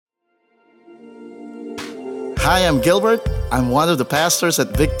Hi, I'm Gilbert. I'm one of the pastors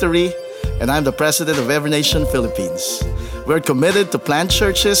at Victory, and I'm the president of Every Nation Philippines. We're committed to plant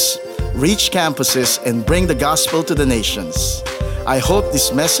churches, reach campuses, and bring the gospel to the nations. I hope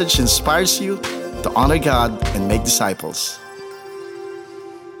this message inspires you to honor God and make disciples.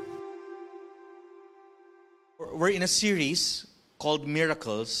 We're in a series called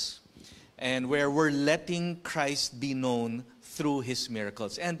Miracles, and where we're letting Christ be known through His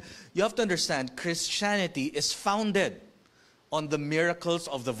miracles. And you have to understand, Christianity is founded on the miracles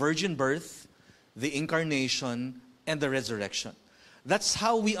of the virgin birth, the incarnation, and the resurrection. That's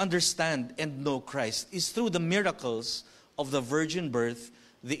how we understand and know Christ, is through the miracles of the virgin birth,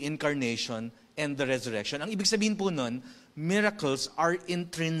 the incarnation, and the resurrection. Ang ibig sabihin po nun, miracles are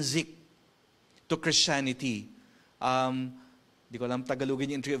intrinsic to Christianity. Di ko alam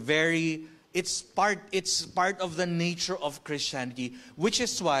Tagalogin yung it's part of the nature of Christianity, which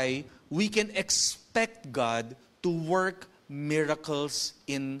is why we can expect God to work miracles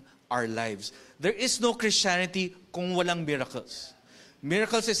in our lives. There is no Christianity kung walang miracles.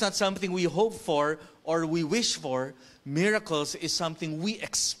 Miracles is not something we hope for or we wish for. Miracles is something we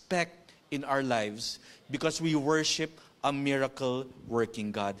expect in our lives because we worship a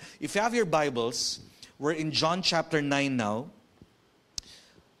miracle-working God. If you have your Bibles, we're in John chapter 9 now.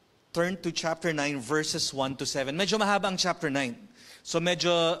 Turn to chapter 9, verses 1 to 7. Medyo mahaba ang chapter 9. So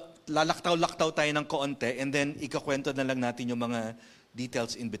medyo lalaktaw-laktaw tayo ng kaunti and then ikakwento na lang natin yung mga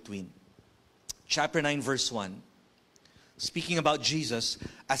details in between. Chapter 9, verse 1. Speaking about Jesus,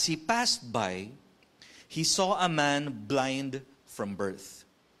 as He passed by, He saw a man blind from birth.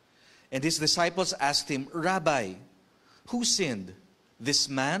 And His disciples asked Him, Rabbi, who sinned, this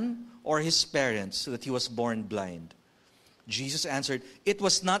man or his parents, that he was born blind? Jesus answered, it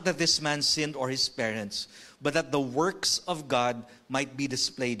was not that this man sinned or his parents, but that the works of God might be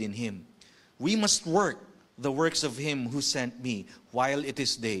displayed in him. We must work the works of Him who sent me while it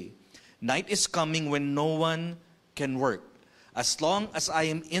is day. Night is coming when no one can work. As long as I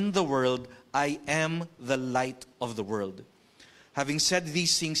am in the world, I am the light of the world. Having said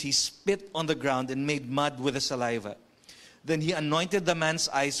these things, He spit on the ground and made mud with the saliva. Then He anointed the man's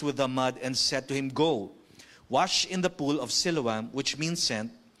eyes with the mud and said to him, go, wash in the pool of Siloam, which means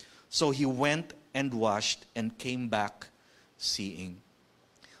sent. So he went and washed and came back seeing.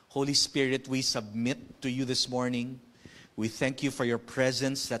 Holy Spirit, we submit to You this morning. We thank You for Your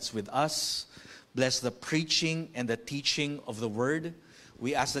presence that's with us. Bless the preaching and the teaching of the Word.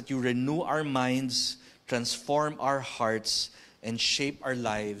 We ask that You renew our minds, transform our hearts, and shape our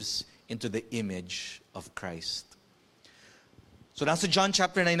lives into the image of Christ. So nasa John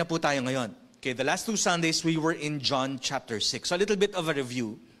chapter 9 na po tayo ngayon. Okay, the last two Sundays we were in John chapter 6. So a little bit of a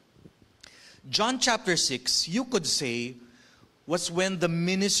review. John chapter 6, you could say, was when the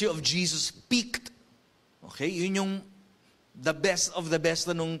ministry of Jesus peaked. Okay, yun yung the best of the best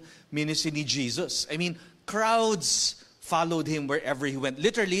na nung ministry ni Jesus. I mean, crowds followed Him wherever He went.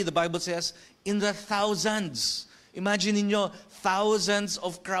 Literally, the Bible says, in the thousands. Imagine niyo, thousands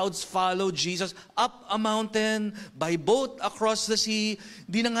of crowds followed Jesus up a mountain, by boat, across the sea.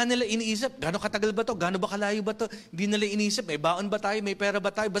 Hindi na nga nila iniisip, gaano katagal ba to? Gaano ba kalayo ba to? Hindi nila iniisip, may baon ba tayo? May pera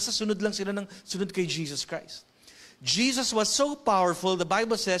ba tayo? Basta sunod lang sila ng sunod kay Jesus Christ. Jesus was so powerful, the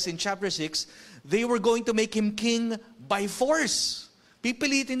Bible says in chapter 6, they were going to make Him king by force.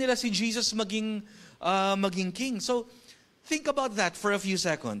 Pipilitin nila si Jesus maging king. So, think about that for a few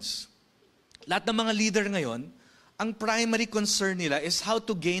seconds. Lahat ng mga leader ngayon, ang primary concern nila is how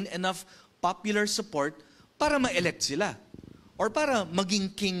to gain enough popular support para ma-elect sila. Or para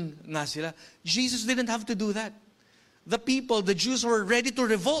maging king nga sila. Jesus didn't have to do that. The people, the Jews were ready to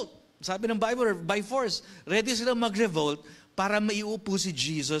revolt. Sabi ng Bible, by force. Ready sila mag-revolt para maiupo si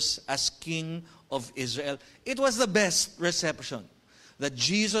Jesus as King of Israel. It was the best reception that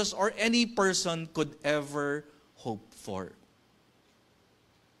Jesus or any person could ever hope for.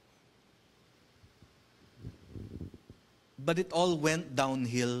 But it all went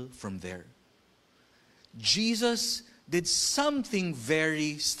downhill from there. Jesus did something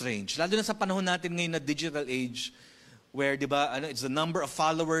very strange. Lalo na sa panahon natin ngayon na digital age, where, di ba, it's the number of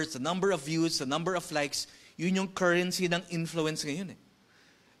followers, the number of views, the number of likes, yun yung currency ng influence ngayon.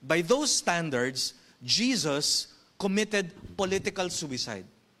 By those standards, Jesus committed political suicide.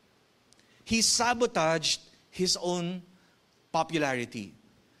 He sabotaged His own popularity.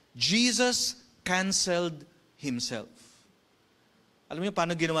 Jesus canceled Himself. Alam niyo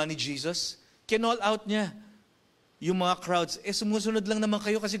paano ginawa ni Jesus? Kinall out niya yung mga crowds. Sumusunod lang naman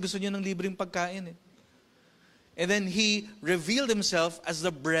kayo kasi gusto niyo ng libreng pagkain. And then He revealed Himself as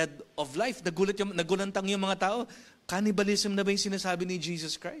the bread of life. Nagulantang yung mga tao. Cannibalism na ba yung sinasabi ni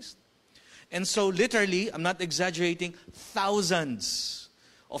Jesus Christ? And so literally, I'm not exaggerating, thousands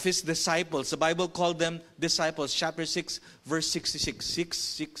of his disciples, the Bible called them disciples, chapter 6, verse 66,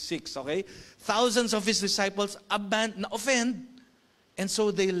 666, okay? Thousands of his disciples offend, and so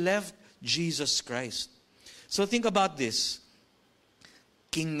they left Jesus Christ. So think about this.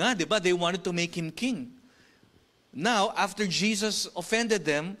 King nga, di ba? They wanted to make him king. Now, after Jesus offended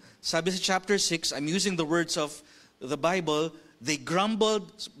them, sabi sa chapter 6, I'm using the words of the Bible, they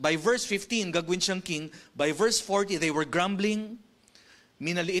grumbled. By verse 15, gagawin siyang king. By verse 40, they were grumbling.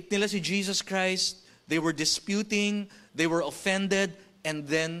 Minaliit nila si Jesus Christ. They were disputing. They were offended. And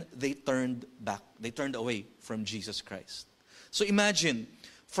then they turned back. They turned away from Jesus Christ. So imagine,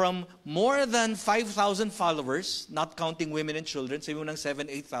 from more than 5,000 followers, not counting women and children, sabi mo ng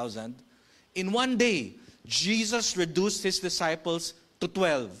 7,000-8,000, in one day, Jesus reduced his disciples to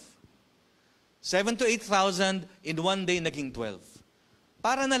 12. 7,000 to 8,000, in one day, naging 12.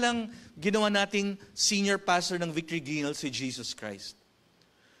 Para na lang ginawa nating senior pastor ng Victory Guinal si Jesus Christ.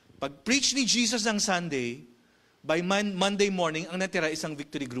 Pag preach ni Jesus ng Sunday, by Monday morning, ang natira isang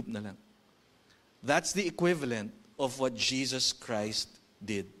victory group na lang. That's the equivalent of what Jesus Christ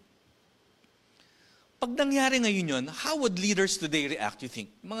did. Pag nangyari ngayon yun, how would leaders today react, you think?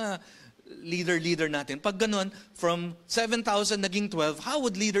 Mga leader natin. Pag ganun, from 7,000 naging 12, how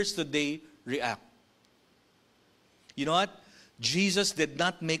would leaders today react? You know what? Jesus did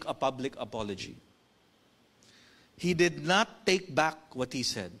not make a public apology. He did not take back what he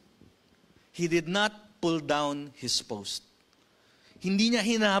said. He did not pull down his post. Hindi niya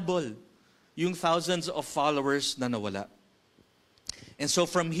hinabol yung thousands of followers na nawala. And so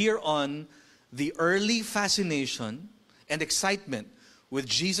from here on, the early fascination and excitement with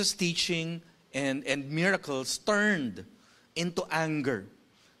Jesus' teaching and miracles turned into anger,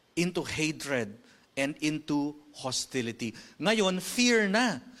 into hatred, and into hostility. Ngayon, fear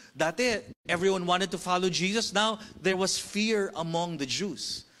na. Dati, everyone wanted to follow Jesus. Now, there was fear among the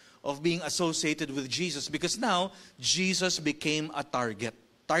Jews of being associated with Jesus because now, Jesus became a target.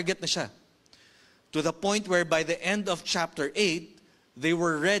 Target na siya. To the point where by the end of chapter 8,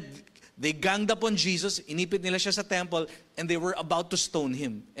 they ganged up on Jesus, inipit nila siya sa temple, and they were about to stone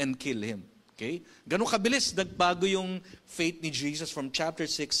him and kill him. Okay? Ganun kabilis, nagbago yung fate ni Jesus from chapter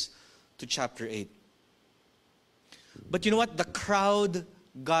 6 to chapter 8. But you know what? The crowd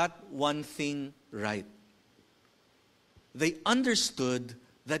got one thing right. They understood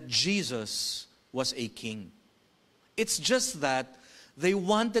that Jesus was a king. It's just that they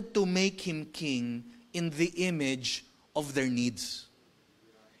wanted to make him king in the image of their needs.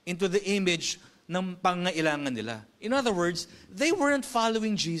 Into the image ng pangailangan nila. In other words, they weren't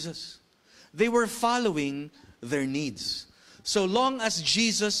following Jesus. They were following their needs. So long as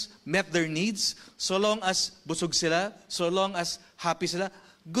Jesus met their needs, so long as busog sila, so long as happy sila,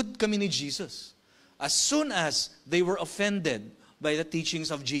 good kami ni Jesus. As soon as they were offended by the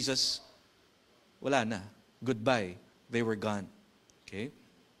teachings of Jesus, wala na. Goodbye. They were gone. Okay?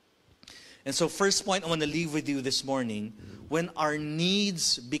 And so first point I want to leave with you this morning, when our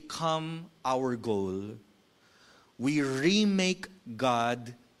needs become our goal, we remake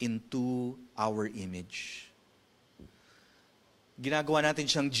God into our image. Ginagawa natin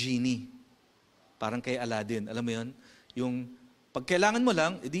siyang genie. Parang kay Aladdin. Alam mo yun? Yung pag kailangan mo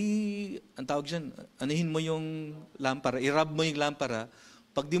lang, edi, ang tawag dyan, anuhin mo yung lampara, i-rub mo yung lampara.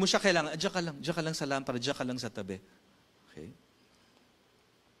 Pag di mo siya kailangan, diyan ka lang sa lampara, diyan ka lang sa tabi. Okay?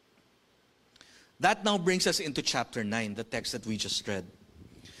 That now brings us into chapter 9, the text that we just read.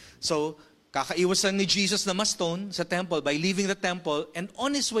 So, kakaiwas lang ni Jesus na ma-stone sa temple by leaving the temple, and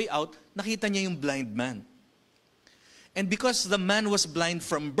on his way out, nakita niya yung blind man. And because the man was blind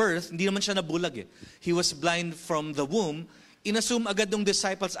from birth, hindi naman siya nabulag eh. He was blind from the womb, inassume agad ng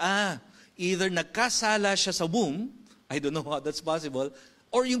disciples, either nagkasala siya sa womb, I don't know how that's possible,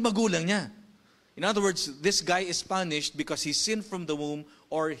 or yung magulang niya. In other words, this guy is punished because he sinned from the womb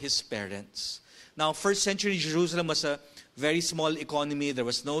or his parents. Now, first century Jerusalem was a very small economy. There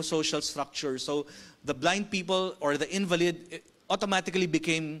was no social structure. So the blind people or the invalid automatically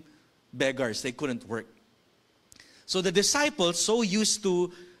became beggars. They couldn't work. So the disciples, so used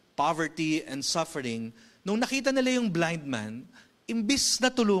to poverty and suffering, nung nakita nila yung blind man, imbis na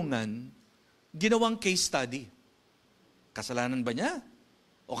tulungan, ginawang case study. Kasalanan ba niya?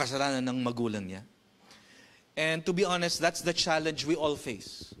 O kasalanan ng magulang niya? And to be honest, that's the challenge we all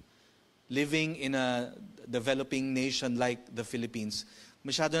face. Living in a developing nation like the Philippines,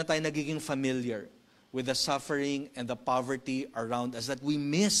 masyado na tayo nagiging familiar with the suffering and the poverty around us that we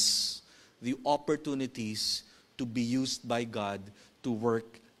miss the opportunities to be used by God to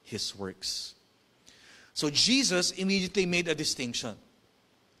work His works. So Jesus immediately made a distinction.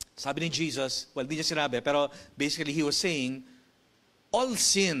 Sabi ni Jesus, well, di niya sinabi, pero basically he was saying, all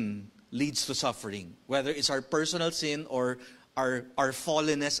sin leads to suffering. Whether it's our personal sin or our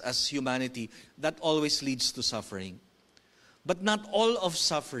fallenness as humanity, that always leads to suffering. But not all of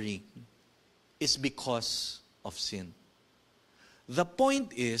suffering is because of sin. The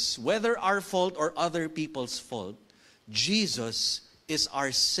point is, whether our fault or other people's fault, Jesus is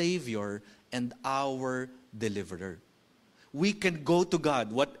our Savior and our deliverer. We can go to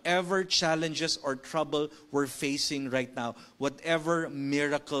God, whatever challenges or trouble we're facing right now, whatever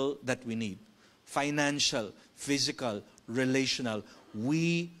miracle that we need, financial, physical, relational,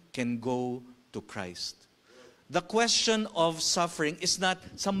 we can go to Christ. The question of suffering is not,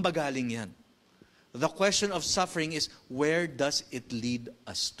 saan ba galing yan? The question of suffering is, where does it lead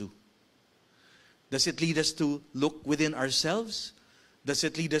us to? Does it lead us to look within ourselves? Does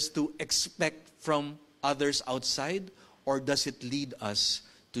it lead us to expect from others outside? Or does it lead us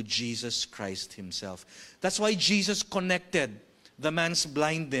to Jesus Christ Himself? That's why Jesus connected the man's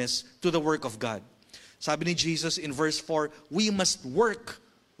blindness to the work of God. Sabi ni Jesus in verse 4, we must work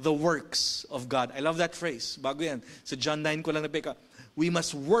the works of God. I love that phrase. Bago yan. Sa John 9 ko lang na-pick up. We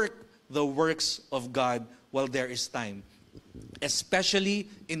must work the works of God while there is time. Especially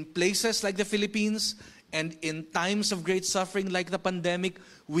in places like the Philippines and in times of great suffering like the pandemic,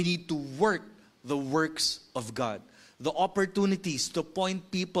 we need to work the works of God. The opportunities to point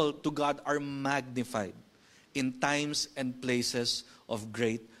people to God are magnified in times and places of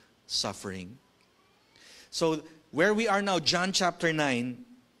great suffering. So where we are now, John chapter 9,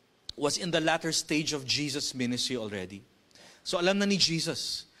 was in the latter stage of Jesus' ministry already. So alam na ni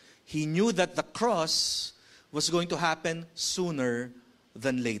Jesus, He knew that the cross was going to happen sooner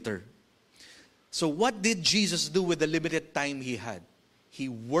than later. So what did Jesus do with the limited time He had? He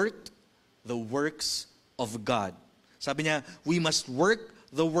worked the works of God. Sabi niya, we must work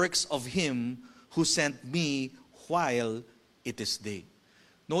the works of Him who sent me while it is day.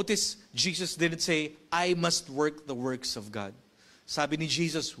 Notice, Jesus didn't say, I must work the works of God. Sabi ni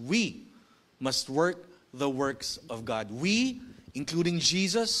Jesus, we must work the works of God. We, including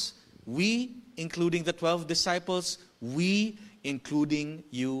Jesus, we, including the 12 disciples, we, including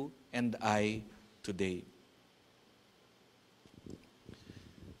you and I today.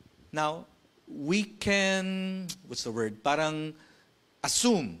 Now, we can, parang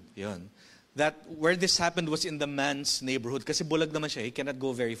assume, yun, that where this happened was in the man's neighborhood. Kasi bulag naman siya, he cannot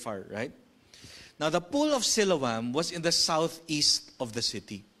go very far, right? Now, the pool of Siloam was in the southeast of the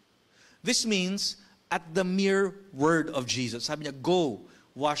city. This means, at the mere word of Jesus, sabi niya, go,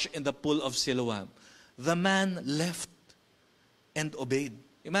 wash in the pool of Siloam. The man left and obeyed.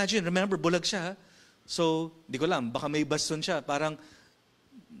 Imagine, remember, bulag siya. So, di ko alam, baka may baston siya. Parang,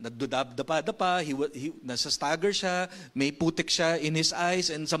 nagdudapa-dapa, nasa stagger siya, may putik siya in his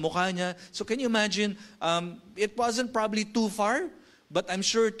eyes and sa mukha niya. So can you imagine, it wasn't probably too far, but I'm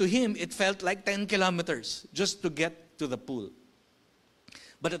sure to him, it felt like 10 kilometers just to get to the pool.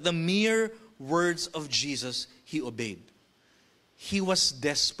 But at the mere words of Jesus, he obeyed. He was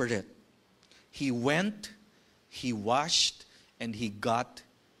desperate. He went, he washed, and he got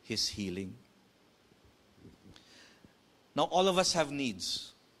his healing. Now, all of us have needs.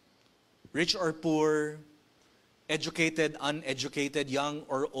 Rich or poor, educated, uneducated, young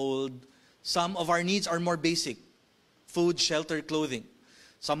or old. Some of our needs are more basic. Food, shelter, clothing.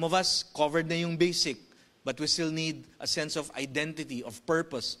 Some of us covered na yung basic, but we still need a sense of identity, of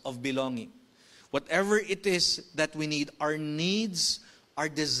purpose, of belonging. Whatever it is that we need, our needs are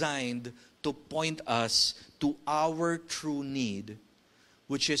designed to point us to our true need,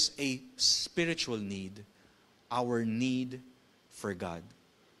 which is a spiritual need, our need for God.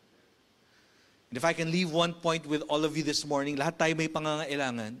 And if I can leave one point with all of you this morning, lahat tayo may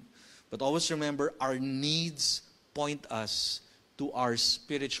pangangailangan, but always remember, our needs point us to our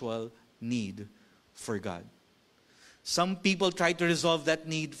spiritual need for God. Some people try to resolve that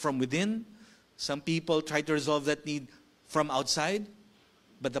need from within. Some people try to resolve that need from outside.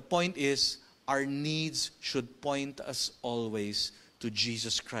 But the point is, our needs should point us always to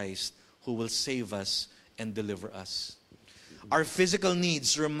Jesus Christ, who will save us and deliver us. Our physical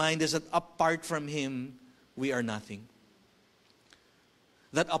needs remind us that apart from Him, we are nothing.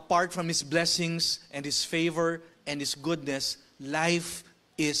 That apart from His blessings and His favor and His goodness, life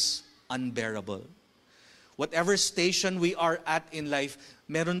is unbearable. Whatever station we are at in life,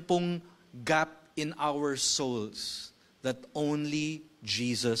 meron pong gap in our souls that only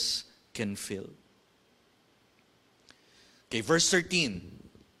Jesus can fill. Okay, verse 13.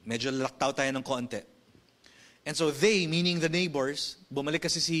 Medyo laktaw tayo ng konti. And so they, meaning the neighbors, bumalik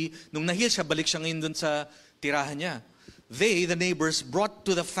kasi nung nahil siya, balik siya ngayon dun sa tirahan niya. They, the neighbors, brought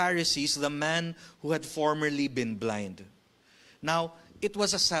to the Pharisees the man who had formerly been blind. Now, it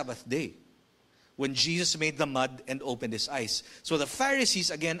was a Sabbath day when Jesus made the mud and opened his eyes. So the Pharisees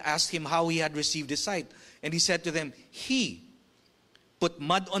again asked him how he had received his sight. And he said to them, "He put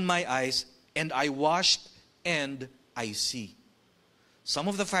mud on my eyes, and I washed, and I see." Some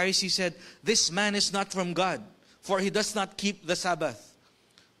of the Pharisees said, "This man is not from God, for he does not keep the Sabbath."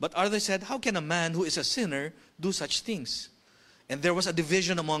 But others said, "How can a man who is a sinner do such things?" And there was a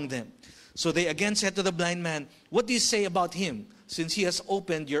division among them. So they again said to the blind man, "What do you say about him, since he has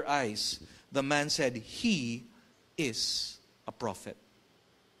opened your eyes?" The man said, "He is a prophet."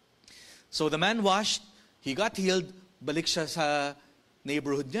 So the man washed, he got healed, balik siya sa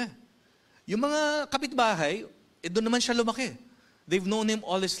neighborhood niya. Yung mga kapitbahay, doon naman siya lumaki. They've known him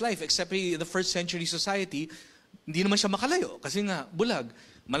all his life, except in the first century society, hindi naman siya makalayo kasi nga bulag.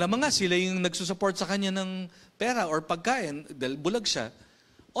 Malamang nga sila yung nagsusupport sa kanya ng pera or pagkain dahil bulag siya.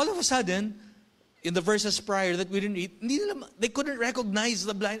 All of a sudden, in the verses prior that we didn't read, they couldn't recognize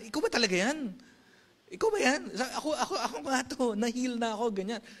the blind. Ikaw ba talaga yan? Ikaw ba yan? Ako nga to, na-heal na ako,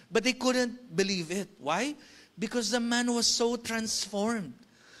 ganyan. But they couldn't believe it. Why? Because the man was so transformed.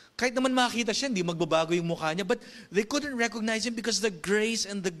 Kahit naman makakita siya, hindi magbabago yung mukha niya, but they couldn't recognize him because the grace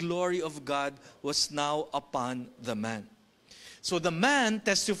and the glory of God was now upon the man. So the man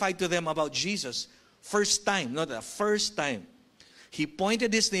testified to them about Jesus. First time, not the first time. He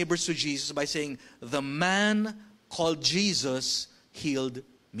pointed his neighbors to Jesus by saying, "The man called Jesus healed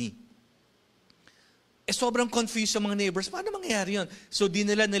me." Sobrang confused yung mga neighbors. Paano mangyayari yun? So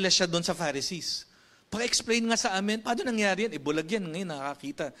dinala nila siya doon sa Pharisees. Paka-explain nga sa amin, paano nangyari yan? Bulag yan, ngayon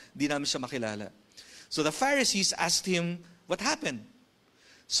nakakita. Di namin siya makilala. So the Pharisees asked him, what happened?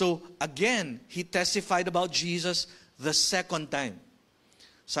 So again, he testified about Jesus the second time.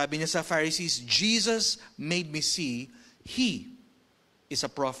 Sabi niya sa Pharisees, "Jesus made me see He is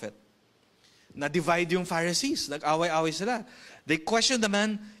a prophet." Na-divide yung Pharisees. Nag-away-away sila. They questioned the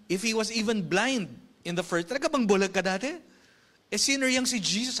man if he was even blind in the first. Talaga bang bulag ka dati? Sinner yang si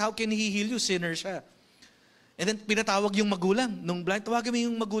Jesus. How can He heal you? Sinner siya. And then pinatawag yung magulang. Nung blind, tawagin mo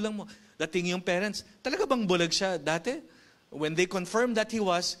yung magulang mo. Dating yung parents. Talaga bang bulag siya dati? When they confirmed that he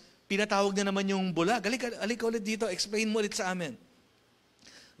was, pinatawag na naman yung bulag. Halika ulit dito. Explain mo ulit sa amin.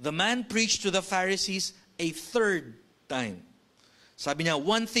 The man preached to the Pharisees a third time. Sabi niya,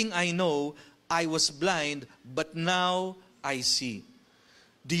 "One thing I know, I was blind, but now I see.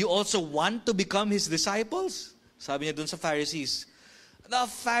 Do you also want to become His disciples?" Sabi niya dun sa Pharisees. The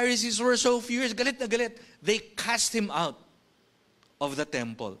Pharisees were so furious, galit na galit. They cast him out of the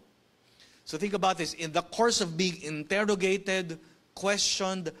temple. So think about this. In the course of being interrogated,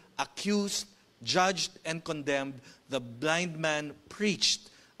 questioned, accused, judged, and condemned, the blind man preached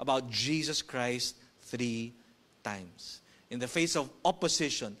about Jesus Christ 3 times. In the face of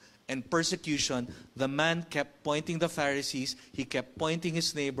opposition and persecution, the man kept pointing the Pharisees, he kept pointing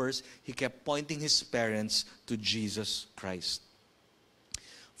his neighbors, he kept pointing his parents to Jesus Christ.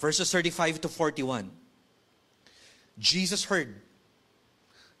 Verses 35 to 41. Jesus heard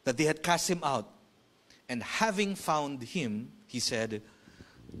that they had cast him out, and having found him, he said,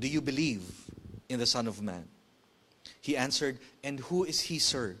 "Do you believe in the Son of Man?" He answered, "And who is he,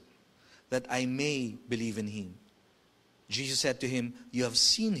 sir, that I may believe in him?" Jesus said to him, "You have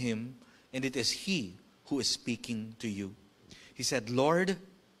seen him, and it is he who is speaking to you." He said, "Lord,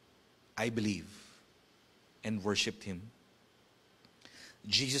 I believe," and worshipped him.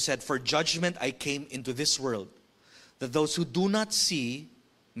 Jesus said, "For judgment I came into this world, that those who do not see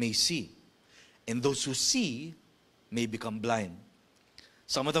may see, and those who see may become blind."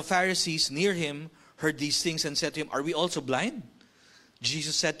 Some of the Pharisees near him heard these things and said to him, "Are we also blind?"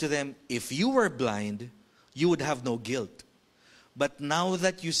 Jesus said to them, "If you were blind, you would have no guilt. But now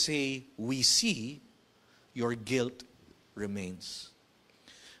that you say, 'We see,' your guilt remains."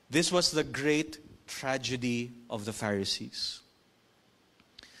 This was the great tragedy of the Pharisees.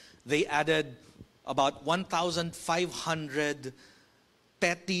 They added about 1,500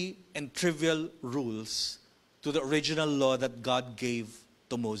 petty and trivial rules to the original law that God gave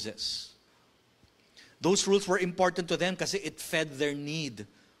to Moses. Those rules were important to them kasi it fed their need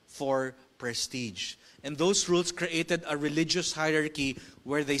for prestige. And those rules created a religious hierarchy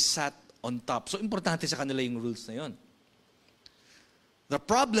where they sat on top. So, importante sa kanila yung rules na yun. The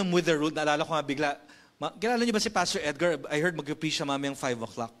problem with the rule, naalala ko nga bigla, kilala niyo ba si Pastor Edgar? I heard mag-preach siya mamayang 5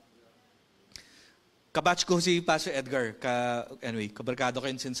 o'clock. Kabatch ko si Pastor Edgar, kabarkado ko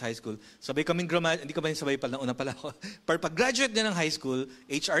yun since high school. Sabay kaming hindi ka ba yung sabay pala, una pala ako. Pero pag-graduate niya ng high school,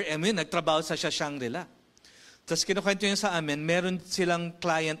 HRM yun, nagtrabaho sa Shangri-La. Tapos kinukwento niya sa amin, meron silang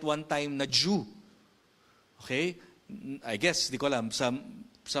client one time na Jew. Okay? I guess, di ko alam,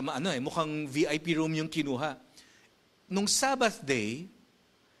 mukhang VIP room yung kinuha. Nung Sabbath day,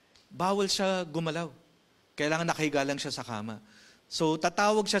 bawal siya gumalaw. Kailangan nakahiga lang siya sa kama. So,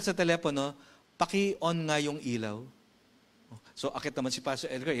 tatawag siya sa telepono, paki-on nga yung ilaw. So, akit naman si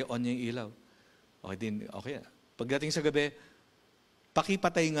Pastor Edgar, i-on niya yung ilaw. Okay. Pagdating sa gabi,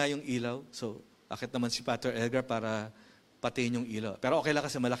 pakipatay nga yung ilaw. So, akit naman si Pastor Edgar para patayin yung ilaw. Pero okay lang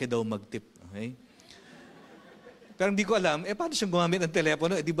kasi malaki daw mag-tip. Okay? Pero hindi ko alam, paano siyang gumamit ng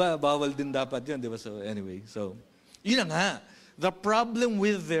telepono? Di ba, bawal din dapat yun, di ba? So, anyway, yun na nga. The problem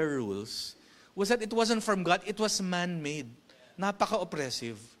with their rules was that it wasn't from God, it was man-made.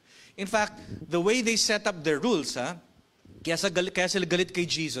 Napaka-oppressive. In fact, the way they set up their rules, kaya sila galit kay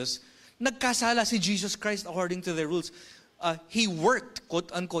Jesus, nagkasala si Jesus Christ according to their rules. He worked,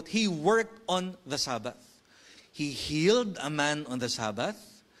 quote-unquote, he worked on the Sabbath. He healed a man on the Sabbath.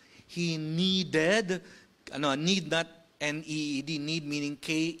 He needed, need not N-E-E-D, need meaning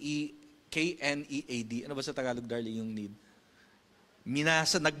K-N-E-A-D. Ano ba sa Tagalog, darling, yung need?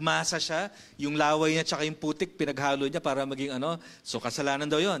 Nagmasa siya, yung laway niya tsaka yung putik, pinaghalo niya para maging so kasalanan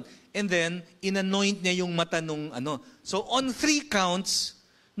daw yon. And then, inanoint niya yung mata nung So, on 3 counts,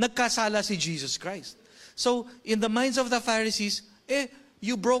 nagkasala si Jesus Christ. So, in the minds of the Pharisees,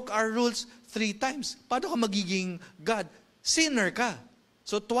 you broke our rules 3 times. Paano ka magiging God? Sinner ka.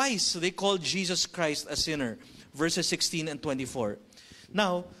 So, twice, they called Jesus Christ a sinner. Verses 16 and 24.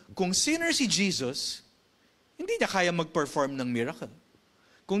 Now, kung sinner si Jesus, hindi niya kaya mag-perform ng miracle.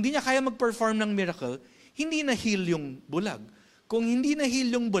 Kung hindi niya kaya mag-perform ng miracle, hindi na heal yung bulag. Kung hindi na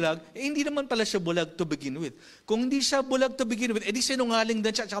heal yung bulag, hindi naman pala siya bulag to begin with. Kung hindi siya bulag to begin with, edi sinungaling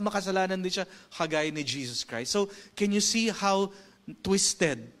din siya, at makasalanan din siya, kagaya ni Jesus Christ. So, can you see how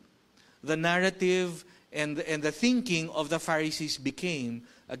twisted the narrative and the thinking of the Pharisees became,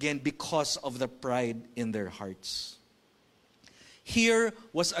 again, because of the pride in their hearts? Here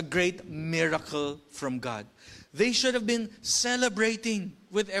was a great miracle from God. They should have been celebrating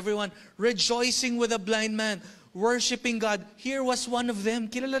with everyone, rejoicing with a blind man, worshiping God. Here was one of them.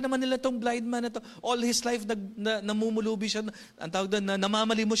 Kilala naman nila tong blind man na to. All his life, namumulubi siya. Ang tawag doon,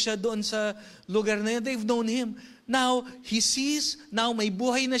 namamalimos siya doon sa lugar na yun. They've known him. Now, he sees, now may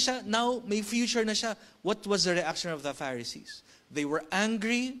buhay na siya, now may future na siya. What was the reaction of the Pharisees? They were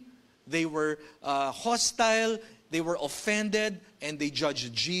angry, they were hostile, they were offended, and they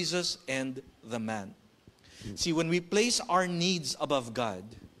judged Jesus and the man. See, when we place our needs above God,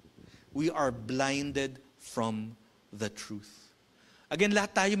 we are blinded from the truth. Again,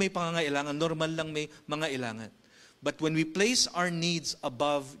 lahat tayo may pangangailangan. Normal lang may mangailangan. But when we place our needs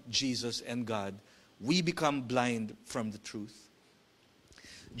above Jesus and God, we become blind from the truth.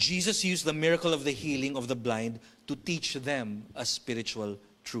 Jesus used the miracle of the healing of the blind to teach them a spiritual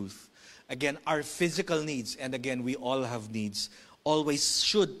truth. Again, our physical needs, and again, we all have needs, always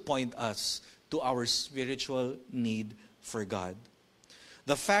should point us to our spiritual need for God.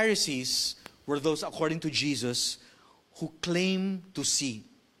 The Pharisees were those, according to Jesus, who claim to see.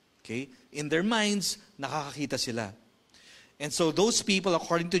 Okay? In their minds, nakakakita sila. And so those people,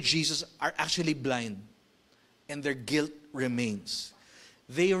 according to Jesus, are actually blind. And their guilt remains.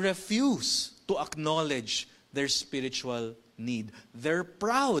 They refuse to acknowledge their spiritual need. They're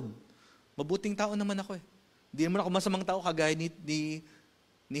proud. Mabuting tao naman ako eh. Hindi naman ako masamang tao kagaya ni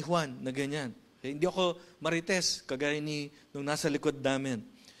Juan na ganyan. Okay? Hindi ako marites kagaya nung nasa likod namin.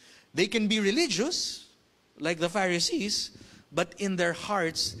 They can be religious, like the Pharisees, but in their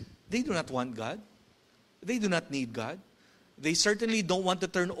hearts, they do not want God. They do not need God. They certainly don't want to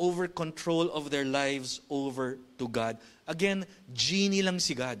turn over control of their lives over to God. Again, genie lang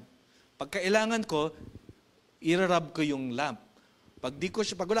si God. Pag kailangan ko, irarab ko yung lamp. Pag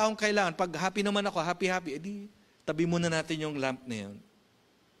wala akong kailangan, pag happy naman ako, happy, edi tabi muna natin yung lamp na yun.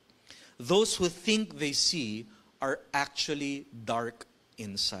 Those who think they see are actually dark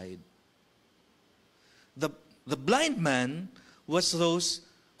inside. The blind man was those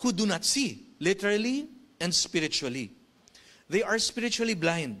who do not see, literally and spiritually. They are spiritually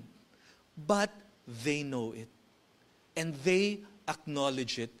blind, but they know it. And they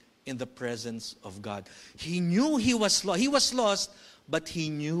acknowledge it in the presence of God. He knew he was lost. He was lost, but he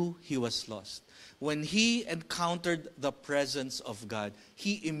knew he was lost. When he encountered the presence of God,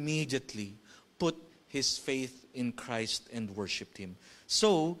 he immediately put his faith in Christ and worshiped him.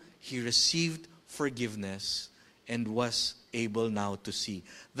 So, he received forgiveness and was able now to see.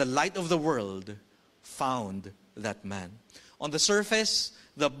 The light of the world found that man. On the surface,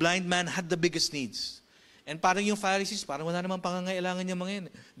 the blind man had the biggest needs. And parang yung Pharisees, parang wala namang pangangailangan niya mga yun.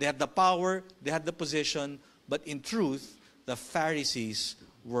 They had the power, they had the position, but in truth, the Pharisees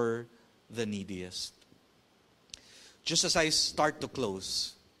were the neediest. just as I start to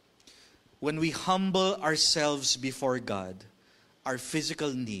close, when we humble ourselves before God, our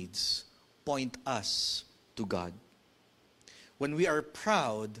physical needs point us to God. When we are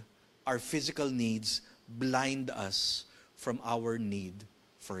proud, our physical needs blind us from our need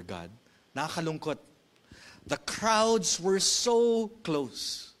for God. Nakakalungkot. The crowds were so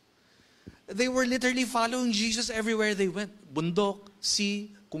close. They were literally following Jesus everywhere they went. Bundok,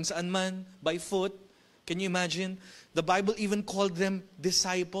 sea, kung saan man, by foot. Can you imagine? The Bible even called them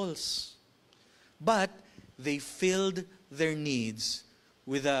disciples. But they filled their needs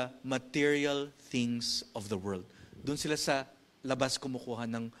with the material things of the world. Doon sila sa labas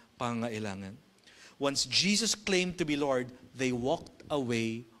kumukuha ng pangangailangan. Once Jesus claimed to be Lord, they walked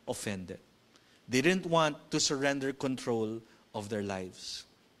away offended. They didn't want to surrender control of their lives.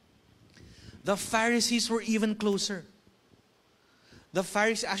 The Pharisees were even closer. The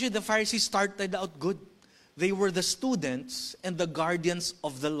Pharisees started out good. They were the students and the guardians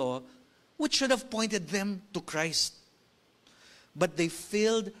of the law, which should have pointed them to Christ. But they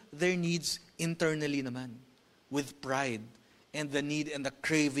filled their needs internally naman, with pride and the need and the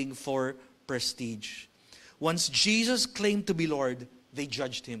craving for prestige. Once Jesus claimed to be Lord, they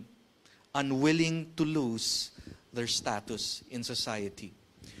judged him, unwilling to lose their status in society.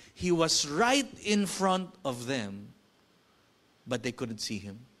 He was right in front of them, but they couldn't see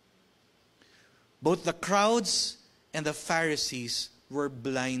him. Both the crowds and the Pharisees were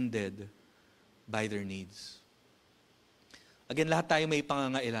blinded by their needs. Again, lahat tayo may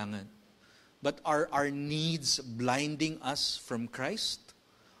pangangailangan. But are our needs blinding us from Christ?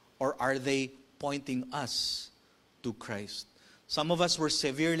 Or are they pointing us to Christ? Some of us were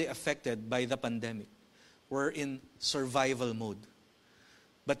severely affected by the pandemic. We're in survival mode.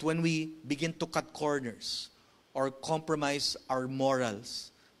 But when we begin to cut corners or compromise our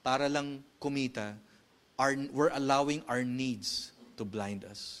morals para lang kumita, we're allowing our needs to blind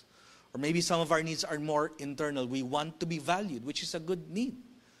us. Or maybe some of our needs are more internal. We want to be valued, which is a good need.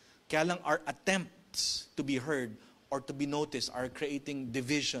 Kaya lang our attempts to be heard or to be noticed are creating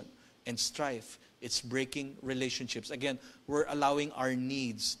division and strife. It's breaking relationships. Again, we're allowing our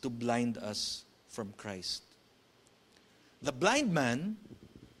needs to blind us from Christ. The blind man,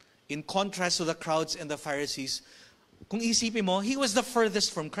 in contrast to the crowds and the Pharisees, kung isipin mo, he was the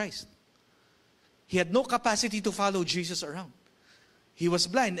furthest from Christ. He had no capacity to follow Jesus around. He was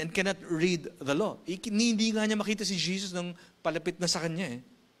blind and cannot read the law. Hindi nga niya makita si Jesus nung palapit na sa kanya.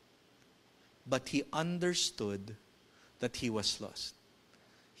 But he understood that he was lost.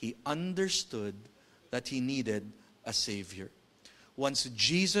 He understood that he needed a Savior. Once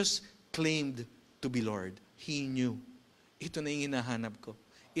Jesus claimed to be Lord, he knew, ito na yung hinahanap ko.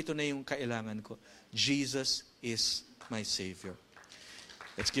 Ito na yung kailangan ko. Jesus is my Savior.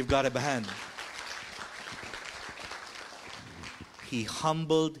 Let's give God a hand. He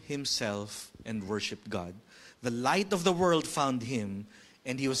humbled himself and worshiped God. The light of the world found him,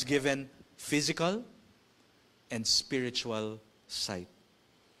 and he was given physical and spiritual sight.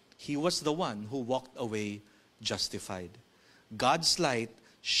 He was the one who walked away justified. God's light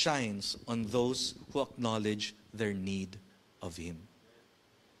shines on those who acknowledge their need of him.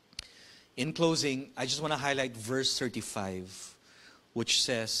 In closing, I just want to highlight verse 35, which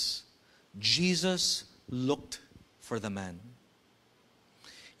says, Jesus looked for the man.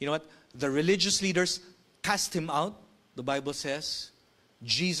 You know what? The religious leaders cast him out, the Bible says.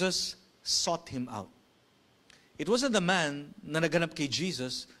 Jesus sought him out. It wasn't the man na naganap kay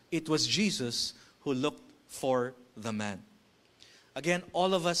Jesus. It was Jesus who looked for the man. Again,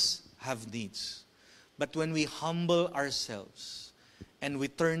 all of us have needs. But when we humble ourselves and we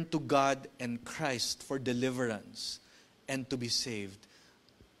turn to God and Christ for deliverance and to be saved,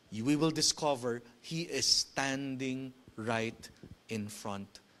 we will discover He is standing right in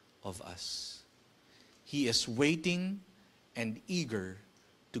front of us. He is waiting and eager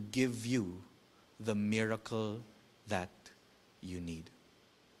to give you the miracle that you need.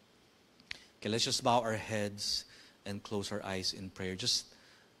 Okay, let's just bow our heads and close our eyes in prayer. Just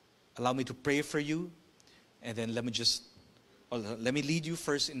allow me to pray for you, and then let me lead you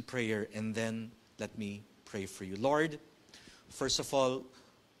first in prayer, and then let me pray for you. Lord, first of all,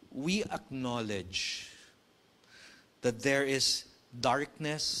 we acknowledge that there is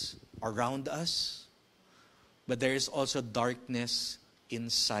darkness around us, but there is also darkness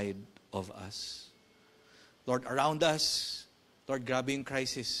inside of us. Lord, around us, Lord, grabe yung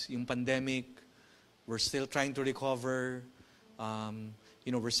crisis, yung pandemic. We're still trying to recover.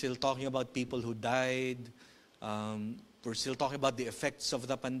 We're still talking about people who died. We're still talking about the effects of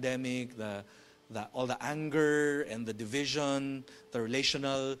the pandemic, all the anger and the division, the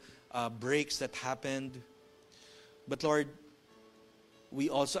relational breaks that happened. But Lord, we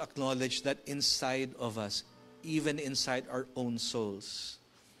also acknowledge that inside of us, even inside our own souls,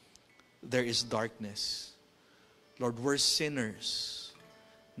 there is darkness. Lord, we're sinners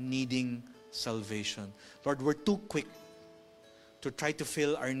needing salvation. Lord, we're too quick to try to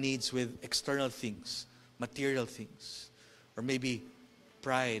fill our needs with external things, material things, or maybe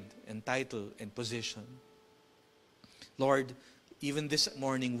pride and title and position. Lord, even this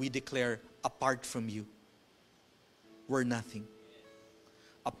morning we declare, apart from you, we're nothing.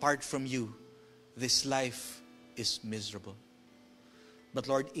 Apart from you, this life is miserable. But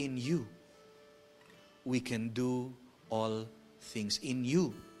Lord, in you, we can do all things. In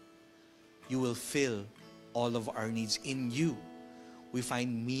you, you will fill all of our needs. In you, we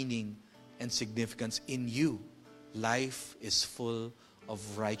find meaning and significance. In you, life is full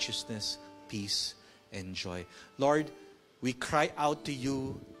of righteousness, peace, and joy. Lord, we cry out to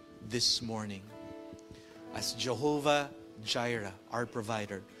you this morning as Jehovah Jireh, our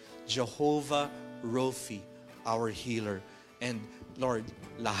provider, Jehovah Rophi, our healer, and Lord,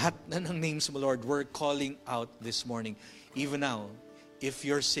 lahat na ng names mo, Lord, we're calling out this morning. Even now, if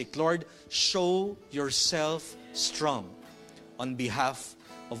you're sick, Lord, show yourself strong on behalf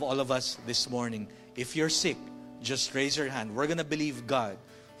of all of us this morning. If you're sick, just raise your hand. We're going to believe God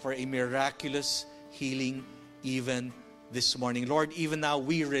for a miraculous healing even this morning. Lord, even now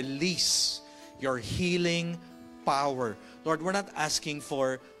we release your healing power. Lord, we're not asking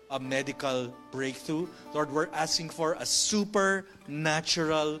for a medical breakthrough. Lord, we're asking for a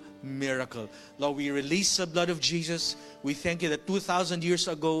supernatural miracle. Lord, we release the blood of Jesus. We thank you that 2,000 years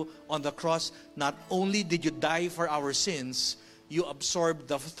ago on the cross, not only did you die for our sins, you absorbed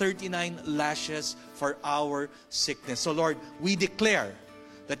the 39 lashes for our sickness. So Lord, we declare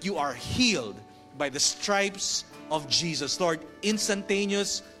that you are healed by the stripes of Jesus. Lord,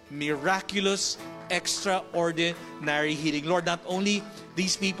 instantaneous, miraculous, extraordinary healing. Lord, not only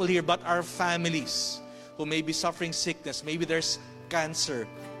these people here, but our families who may be suffering sickness. Maybe there's cancer,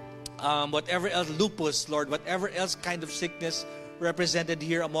 whatever else, lupus, Lord, whatever else kind of sickness represented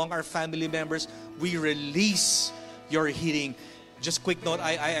here among our family members, we release your healing. Just quick note,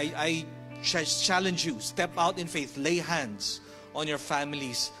 I challenge you, step out in faith, lay hands on your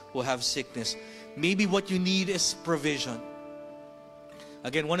families who have sickness. Maybe what you need is provision.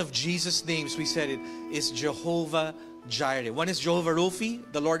 Again, one of Jesus' names, we said it, is Jehovah Jireh. One is Jehovah Rophi,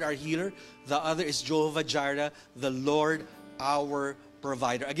 the Lord our healer. The other is Jehovah Jireh, the Lord our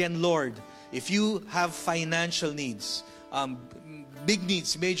provider. Again, Lord, if you have financial needs, big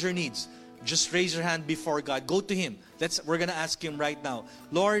needs, major needs, just raise your hand before God. Go to Him. We're going to ask Him right now.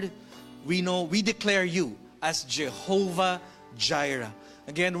 Lord, we declare you as Jehovah Jireh.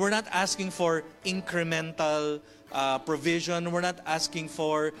 Again, we're not asking for incremental provision. We're not asking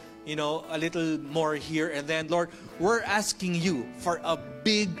for, a little more here and then. Lord, we're asking you for a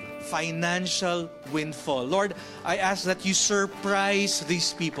big financial windfall. Lord, I ask that you surprise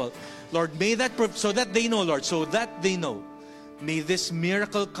these people. Lord, may that, so that they know, Lord, so that they know, may this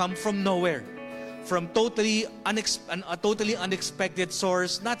miracle come from nowhere, from a totally unexpected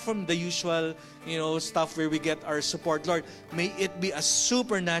source, not from the usual, stuff where we get our support. Lord, may it be a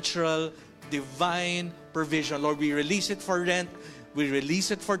supernatural, divine provision. Lord, we release it for rent. We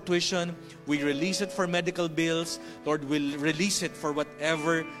release it for tuition. We release it for medical bills. Lord, we'll release it for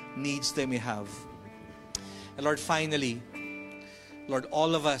whatever needs they may have. And Lord, finally, Lord,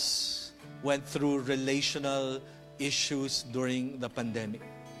 all of us went through relational issues during the pandemic.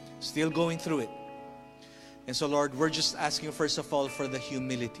 Still going through it. And so, Lord, we're just asking, first of all, for the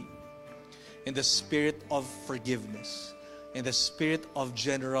humility and the spirit of forgiveness and the spirit of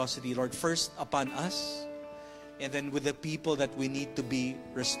generosity, Lord, first upon us and then with the people that we need to be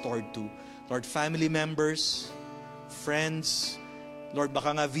restored to. Lord, family members, friends, Lord, baka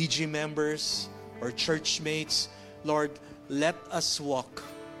nga VG members or church mates, Lord, let us walk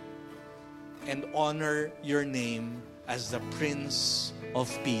and honor your name as the Prince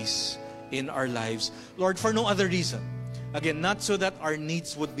of Peace in our lives. Lord, for no other reason. Again, not so that our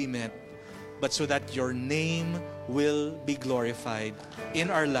needs would be met, but so that your name will be glorified in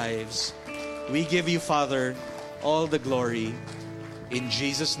our lives. We give you, Father, all the glory. In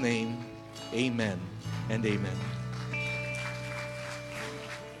Jesus' name, amen and amen.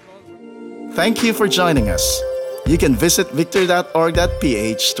 Thank you for joining us. You can visit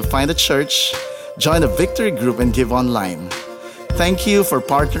victory.org.ph to find a church, join a Victory group, and give online. Thank you for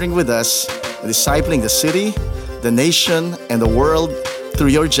partnering with us, discipling the city, the nation, and the world through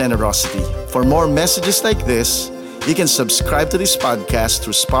your generosity. For more messages like this, you can subscribe to this podcast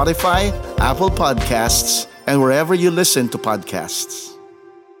through Spotify, Apple Podcasts, and wherever you listen to podcasts.